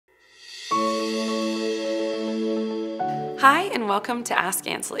Hi, and welcome to Ask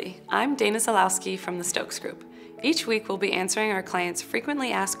Anslie. I'm Dana Zalowski from the Stokes Group. Each week we'll be answering our clients'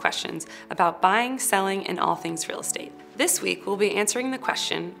 frequently asked questions about buying, selling, and all things real estate. This week we'll be answering the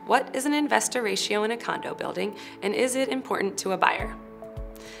question, what is an investor ratio in a condo building, and is it important to a buyer?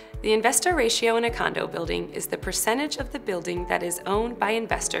 The investor ratio in a condo building is the percentage of the building that is owned by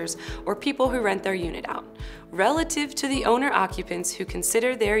investors or people who rent their unit out, relative to the owner-occupants who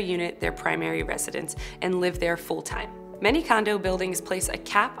consider their unit their primary residence and live there full-time. Many condo buildings place a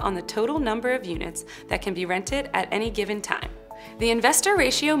cap on the total number of units that can be rented at any given time. The investor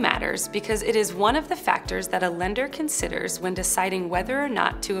ratio matters because it is one of the factors that a lender considers when deciding whether or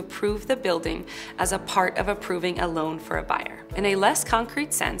not to approve the building as a part of approving a loan for a buyer. In a less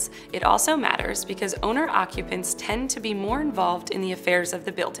concrete sense, it also matters because owner-occupants tend to be more involved in the affairs of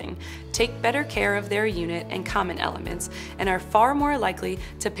the building, take better care of their unit and common elements, and are far more likely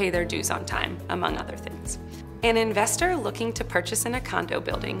to pay their dues on time, among other things. An investor looking to purchase in a condo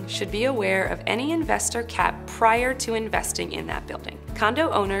building should be aware of any investor cap prior to investing in that building. Condo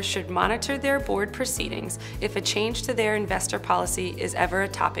owners should monitor their board proceedings if a change to their investor policy is ever a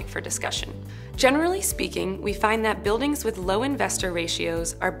topic for discussion. Generally speaking, we find that buildings with low investor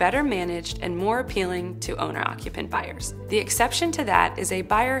ratios are better managed and more appealing to owner-occupant buyers. The exception to that is a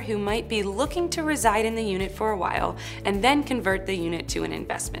buyer who might be looking to reside in the unit for a while and then convert the unit to an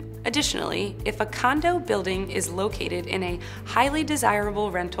investment. Additionally, if a condo building is located in a highly desirable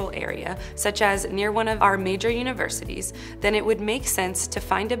rental area, such as near one of our major universities, then it would make sense to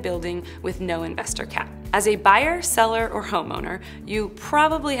find a building with no investor cap. As a buyer, seller, or homeowner, you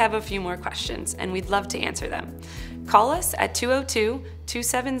probably have a few more questions, and we'd love to answer them. Call us at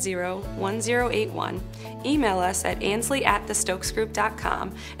 202-270-1081, email us at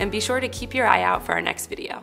anslie@thestokesgroup.com, and be sure to keep your eye out for our next video.